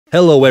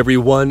Hello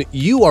everyone,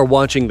 you are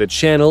watching the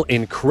channel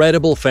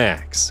Incredible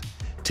Facts.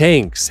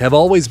 Tanks have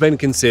always been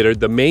considered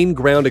the main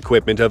ground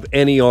equipment of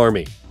any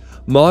army.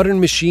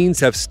 Modern machines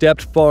have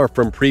stepped far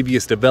from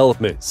previous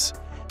developments.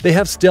 They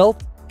have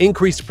stealth,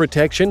 increased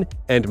protection,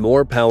 and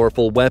more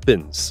powerful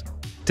weapons.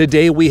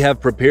 Today we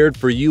have prepared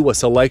for you a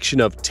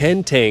selection of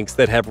 10 tanks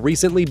that have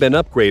recently been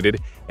upgraded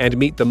and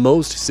meet the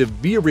most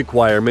severe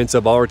requirements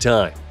of our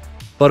time.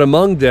 But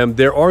among them,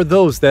 there are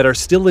those that are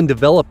still in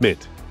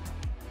development.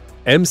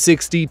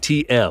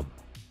 M60TM.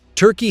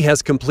 Turkey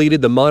has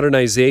completed the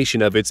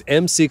modernization of its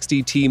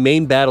M60T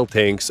main battle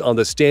tanks on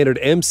the standard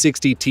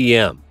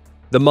M60TM.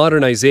 The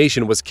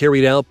modernization was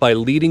carried out by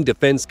leading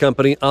defense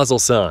company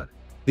Aselsan.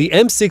 The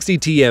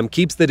M60TM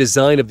keeps the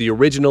design of the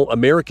original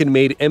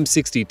American-made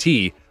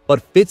M60T,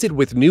 but fits it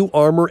with new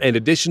armor and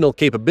additional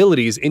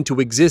capabilities into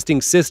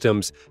existing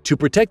systems to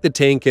protect the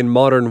tank in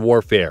modern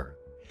warfare.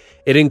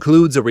 It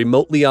includes a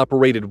remotely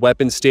operated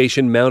weapon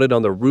station mounted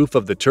on the roof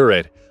of the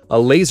turret, a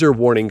laser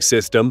warning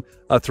system,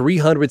 a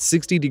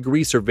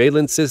 360-degree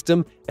surveillance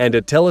system, and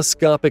a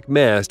telescopic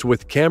mast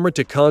with camera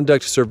to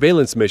conduct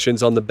surveillance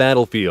missions on the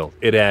battlefield,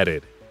 it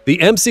added. The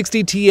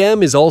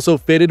M60TM is also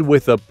fitted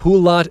with a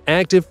Pulat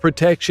active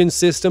protection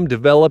system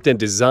developed and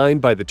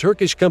designed by the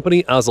Turkish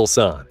company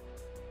Aselsan.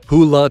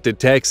 Pulat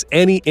detects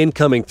any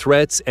incoming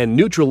threats and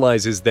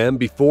neutralizes them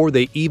before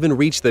they even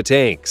reach the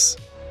tanks.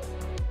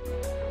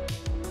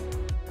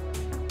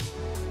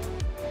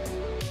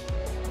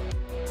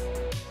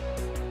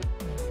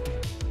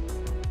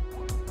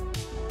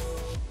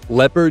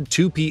 Leopard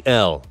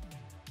 2PL.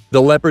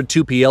 The Leopard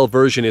 2PL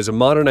version is a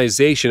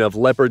modernization of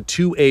Leopard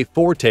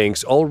 2A4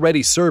 tanks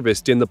already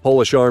serviced in the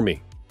Polish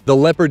Army. The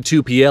Leopard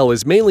 2PL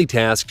is mainly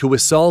tasked to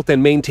assault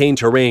and maintain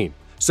terrain.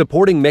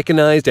 Supporting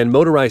mechanized and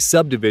motorized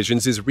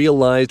subdivisions is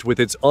realized with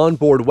its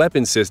onboard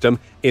weapon system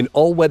in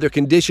all-weather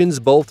conditions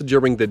both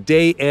during the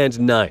day and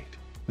night.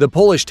 The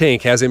Polish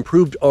tank has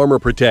improved armor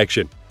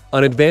protection.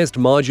 An advanced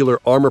modular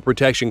armor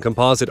protection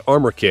composite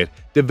armor kit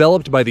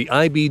developed by the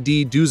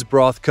IBD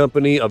Duisbroth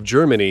Company of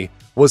Germany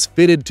was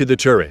fitted to the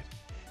turret.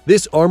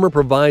 This armor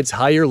provides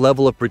higher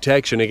level of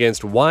protection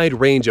against wide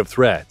range of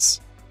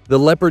threats. The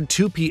Leopard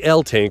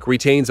 2PL tank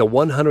retains a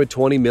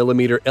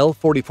 120mm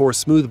L44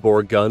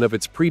 smoothbore gun of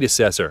its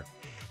predecessor.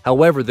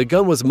 However, the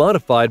gun was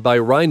modified by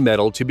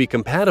Rheinmetall to be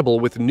compatible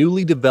with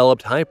newly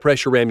developed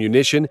high-pressure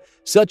ammunition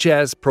such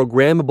as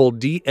programmable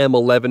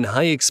DM11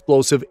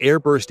 high-explosive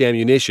airburst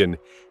ammunition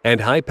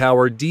and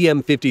high-powered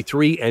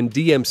DM53 and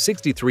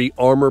DM63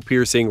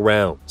 armor-piercing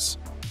rounds.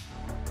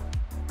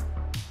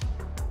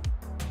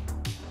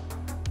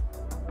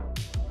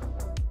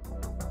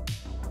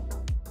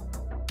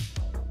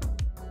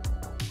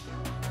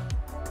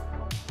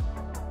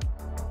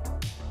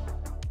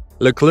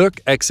 Leclerc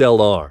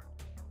XLR.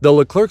 The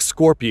Leclerc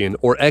Scorpion,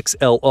 or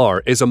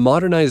XLR, is a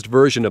modernized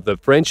version of the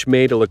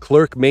French-made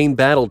Leclerc main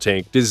battle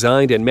tank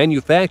designed and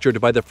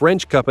manufactured by the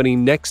French company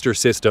Nexter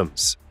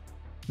Systems.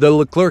 The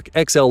Leclerc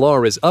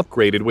XLR is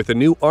upgraded with a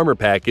new armor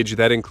package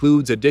that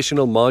includes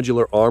additional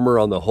modular armor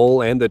on the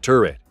hull and the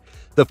turret.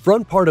 The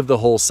front part of the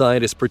hull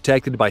side is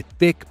protected by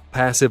thick,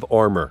 passive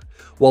armor,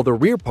 while the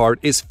rear part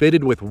is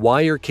fitted with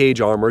wire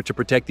cage armor to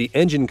protect the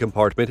engine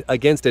compartment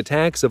against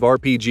attacks of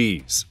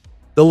RPGs.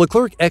 The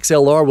Leclerc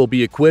XLR will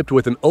be equipped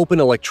with an open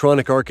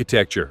electronic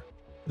architecture.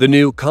 The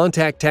new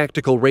Contact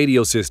Tactical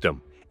Radio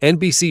System,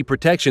 NBC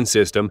Protection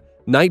System,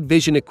 Night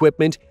Vision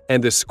Equipment,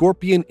 and the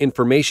Scorpion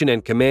Information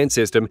and Command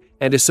System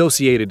and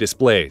associated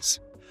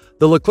displays.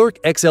 The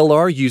Leclerc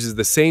XLR uses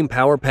the same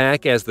power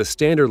pack as the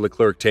standard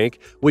Leclerc tank,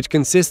 which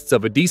consists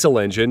of a diesel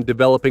engine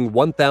developing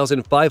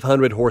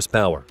 1,500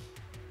 horsepower.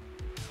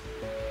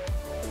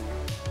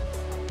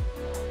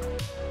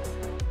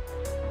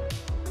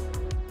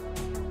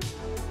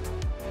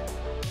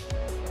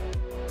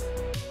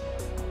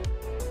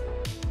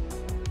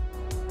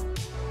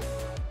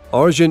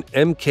 Argent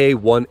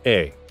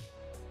Mk1A.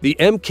 The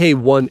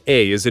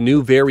Mk1A is a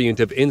new variant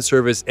of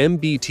in-service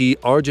MBT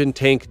Argent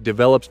tank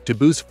developed to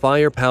boost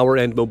firepower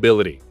and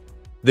mobility.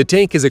 The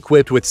tank is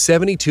equipped with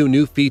 72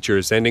 new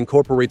features and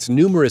incorporates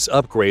numerous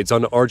upgrades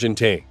on Argent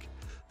tank,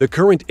 the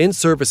current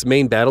in-service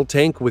main battle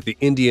tank with the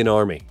Indian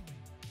Army.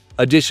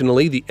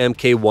 Additionally, the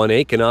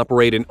Mk1A can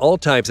operate in all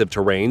types of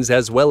terrains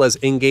as well as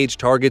engage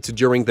targets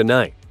during the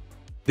night.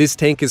 This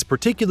tank is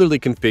particularly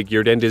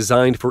configured and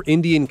designed for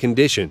Indian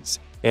conditions,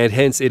 and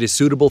hence it is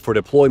suitable for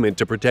deployment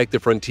to protect the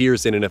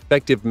frontiers in an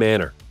effective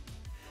manner.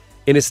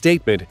 In a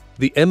statement,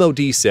 the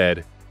MOD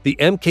said, "The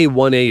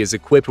Mk1A is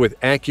equipped with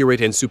accurate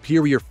and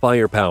superior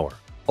firepower,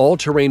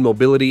 all-terrain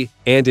mobility,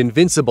 and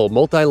invincible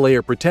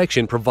multi-layer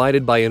protection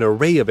provided by an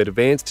array of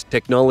advanced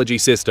technology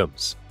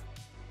systems."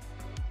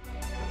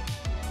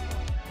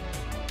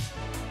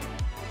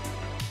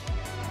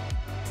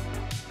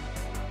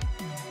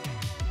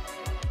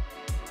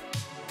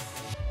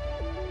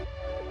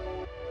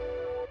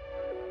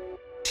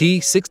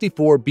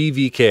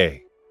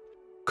 T-64BVK.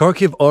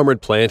 Kharkiv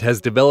Armored Plant has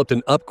developed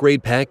an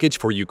upgrade package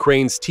for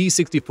Ukraine's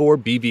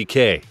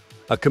T-64BVK,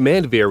 a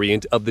command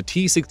variant of the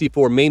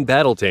T-64 main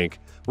battle tank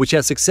which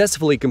has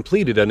successfully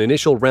completed an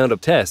initial round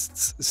of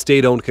tests,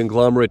 state-owned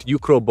conglomerate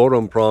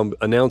UKRAINIan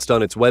announced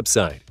on its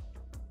website.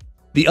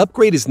 The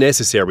upgrade is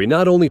necessary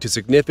not only to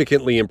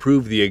significantly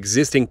improve the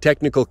existing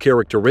technical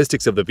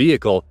characteristics of the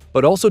vehicle,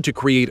 but also to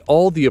create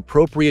all the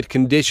appropriate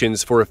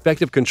conditions for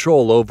effective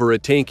control over a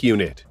tank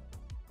unit.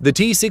 The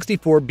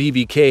T-64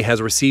 BVK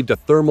has received a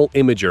thermal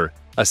imager,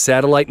 a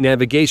satellite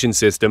navigation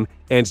system,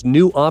 and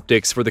new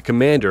optics for the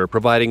commander,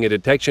 providing a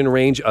detection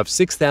range of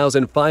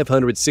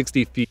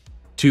 6,560 feet,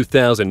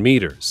 2,000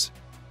 meters.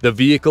 The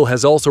vehicle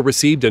has also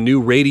received a new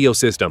radio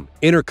system,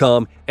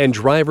 intercom, and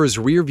driver's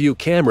rear-view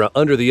camera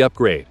under the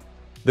upgrade.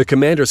 The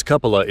commander's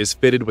cupola is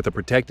fitted with a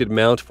protected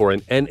mount for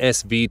an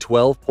NSV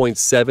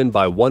 12.7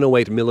 by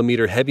 108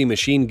 mm heavy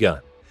machine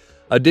gun.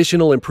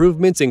 Additional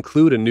improvements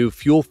include a new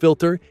fuel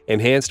filter,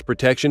 enhanced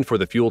protection for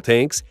the fuel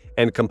tanks,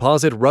 and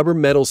composite rubber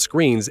metal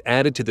screens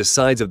added to the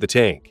sides of the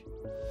tank.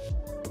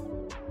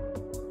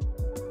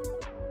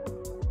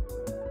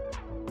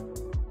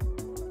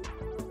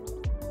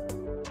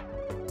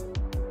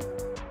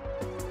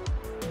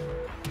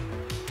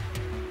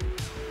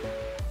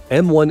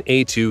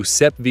 M1A2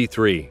 SEP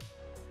V3.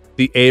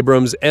 The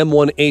Abrams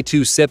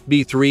M1A2 SEP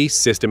V3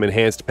 System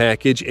Enhanced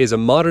Package is a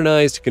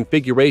modernized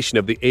configuration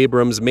of the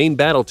Abrams main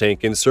battle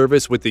tank in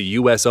service with the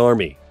U.S.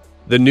 Army.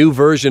 The new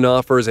version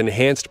offers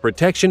enhanced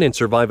protection and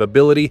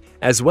survivability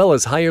as well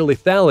as higher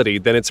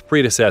lethality than its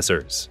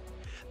predecessors.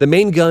 The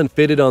main gun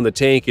fitted on the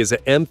tank is a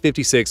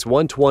M56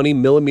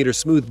 120mm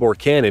smoothbore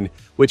cannon,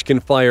 which can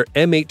fire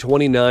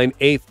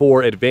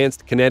M829A4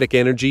 advanced kinetic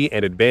energy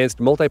and advanced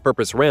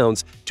multipurpose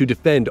rounds to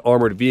defend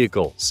armored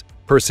vehicles,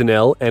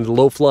 personnel, and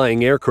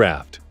low-flying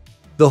aircraft.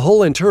 The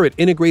hull and turret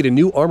integrate a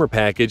new armor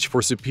package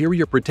for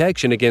superior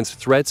protection against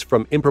threats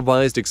from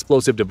improvised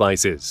explosive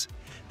devices.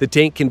 The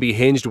tank can be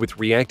hinged with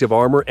reactive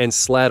armor and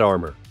slat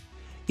armor.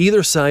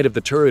 Either side of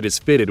the turret is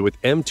fitted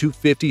with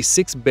M250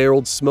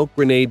 six-barreled smoke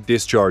grenade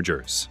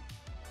dischargers.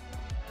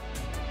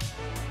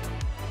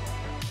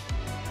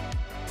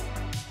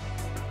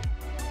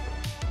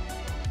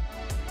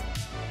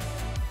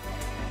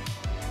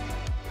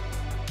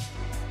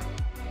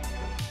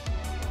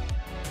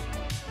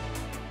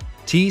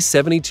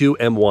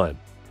 T-72M1.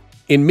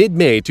 In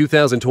mid-May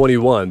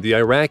 2021, the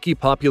Iraqi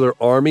Popular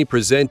Army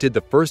presented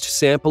the first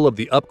sample of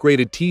the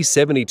upgraded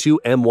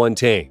T-72M1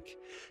 tank.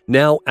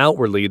 Now,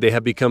 outwardly, they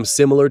have become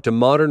similar to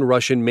modern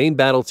Russian main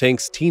battle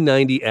tanks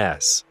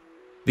T-90S.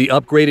 The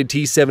upgraded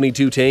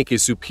T-72 tank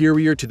is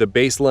superior to the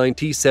baseline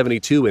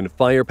T-72 in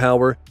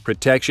firepower,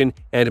 protection,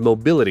 and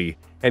mobility,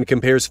 and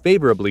compares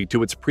favorably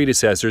to its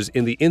predecessors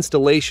in the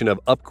installation of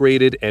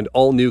upgraded and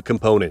all-new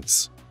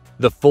components.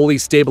 The fully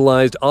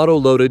stabilized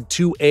auto-loaded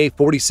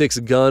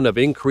 2A46 gun of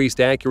increased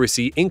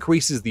accuracy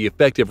increases the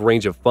effective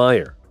range of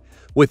fire.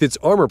 With its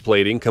armor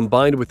plating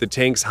combined with the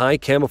tank's high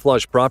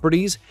camouflage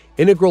properties,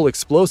 integral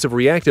explosive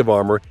reactive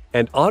armor,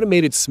 and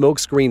automated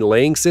smokescreen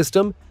laying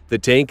system, the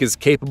tank is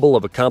capable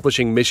of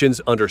accomplishing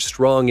missions under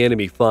strong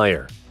enemy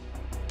fire.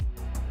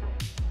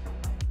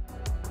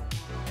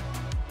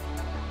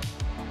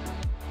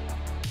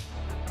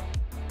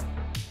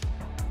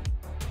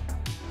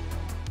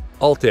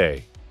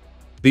 Altay.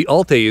 The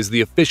Altay is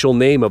the official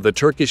name of the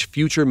Turkish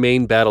future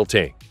main battle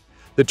tank.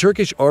 The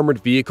Turkish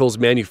armored vehicles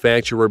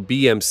manufacturer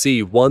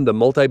BMC won the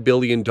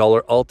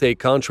multi-billion-dollar Altay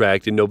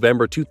contract in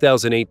November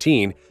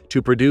 2018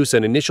 to produce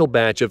an initial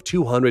batch of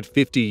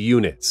 250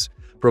 units,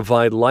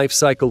 provide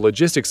life-cycle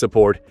logistics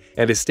support,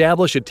 and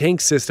establish a tank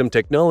system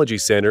technology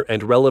center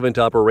and relevant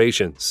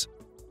operations.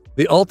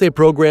 The Altay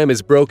program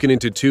is broken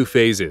into two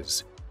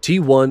phases,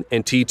 T1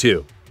 and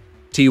T2.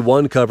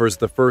 T1 covers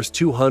the first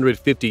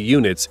 250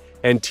 units,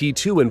 and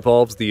T2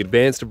 involves the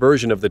advanced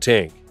version of the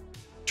tank.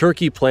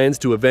 Turkey plans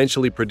to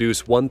eventually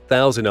produce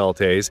 1,000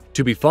 Altays,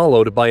 to be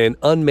followed by an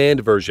unmanned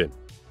version.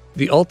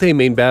 The Altay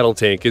main battle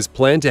tank is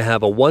planned to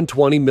have a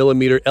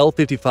 120mm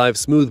L55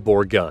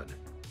 smoothbore gun.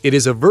 It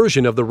is a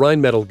version of the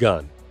Rheinmetall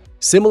gun.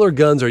 Similar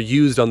guns are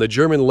used on the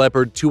German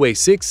Leopard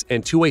 2A6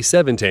 and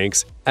 2A7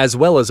 tanks, as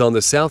well as on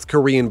the South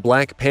Korean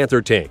Black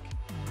Panther tank.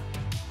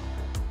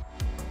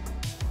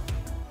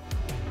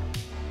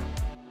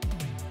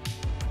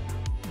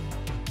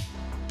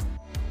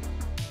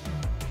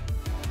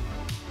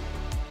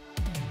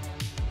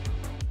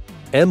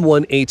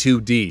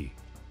 M1A2D.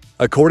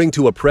 According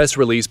to a press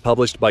release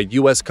published by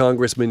U.S.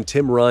 Congressman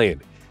Tim Ryan,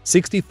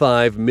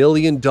 $65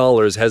 million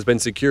has been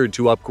secured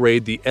to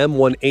upgrade the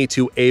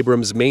M1A2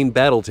 Abrams main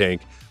battle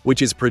tank,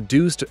 which is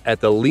produced at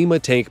the Lima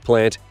Tank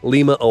Plant,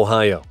 Lima,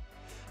 Ohio.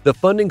 The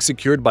funding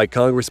secured by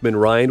Congressman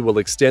Ryan will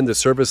extend the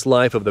service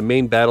life of the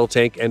main battle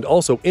tank and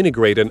also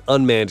integrate an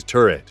unmanned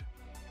turret.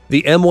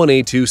 The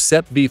M1A2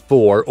 SEP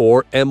V4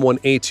 or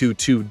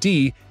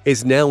M1A2-2D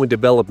is now in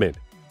development,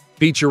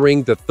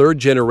 featuring the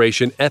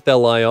third-generation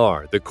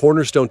FLIR, the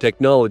cornerstone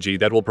technology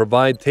that will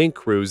provide tank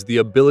crews the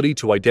ability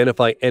to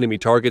identify enemy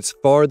targets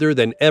farther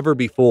than ever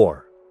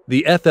before.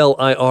 The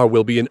FLIR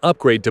will be an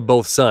upgrade to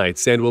both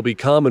sites and will be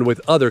common with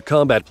other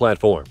combat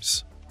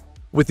platforms.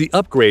 With the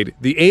upgrade,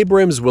 the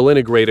Abrams will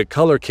integrate a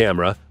color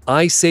camera,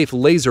 eye-safe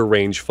laser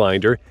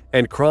rangefinder,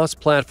 and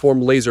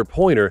cross-platform laser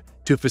pointer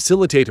to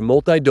facilitate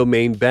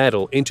multi-domain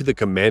battle into the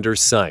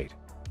commander's sight.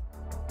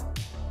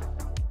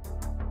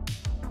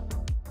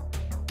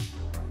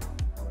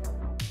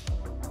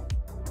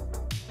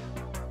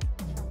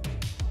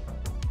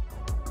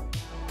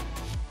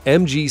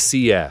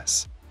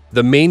 MGCS.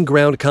 The Main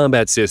Ground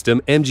Combat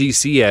System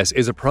 (MGCS)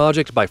 is a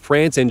project by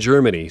France and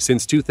Germany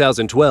since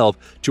 2012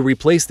 to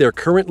replace their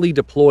currently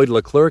deployed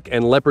Leclerc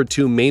and Leopard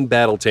 2 main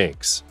battle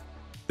tanks.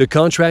 The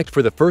contract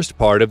for the first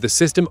part of the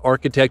System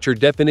Architecture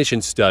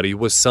Definition Study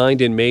was signed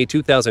in May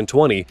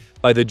 2020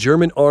 by the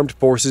German Armed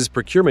Forces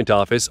Procurement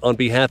Office on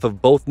behalf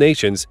of both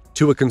nations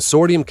to a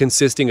consortium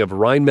consisting of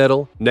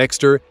Rheinmetall,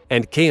 Nexter,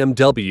 and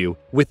KMW,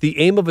 with the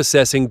aim of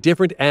assessing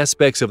different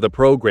aspects of the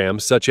program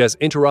such as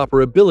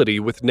interoperability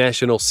with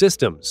national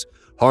systems,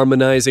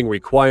 harmonizing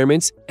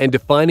requirements, and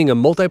defining a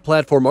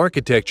multi-platform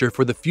architecture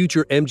for the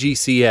future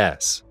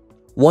MGCS.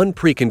 One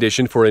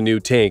precondition for a new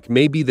tank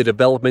may be the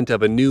development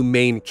of a new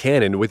main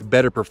cannon with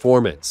better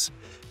performance.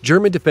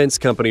 German defense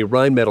company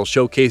Rheinmetall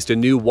showcased a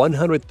new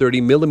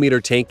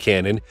 130mm tank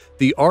cannon,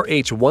 the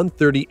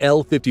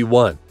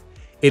RH-130L51.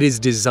 It is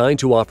designed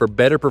to offer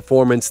better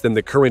performance than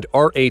the current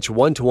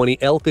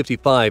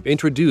RH-120L55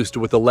 introduced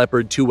with the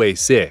Leopard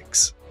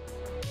 2A6.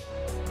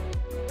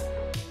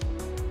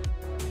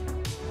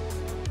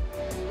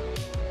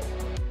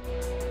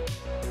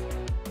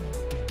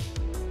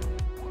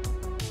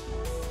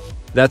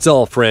 That's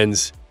all,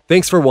 friends.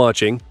 Thanks for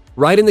watching.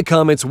 Write in the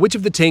comments which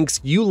of the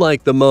tanks you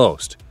like the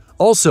most.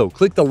 Also,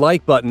 click the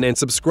like button and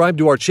subscribe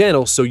to our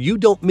channel so you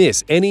don't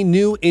miss any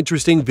new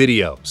interesting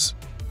videos.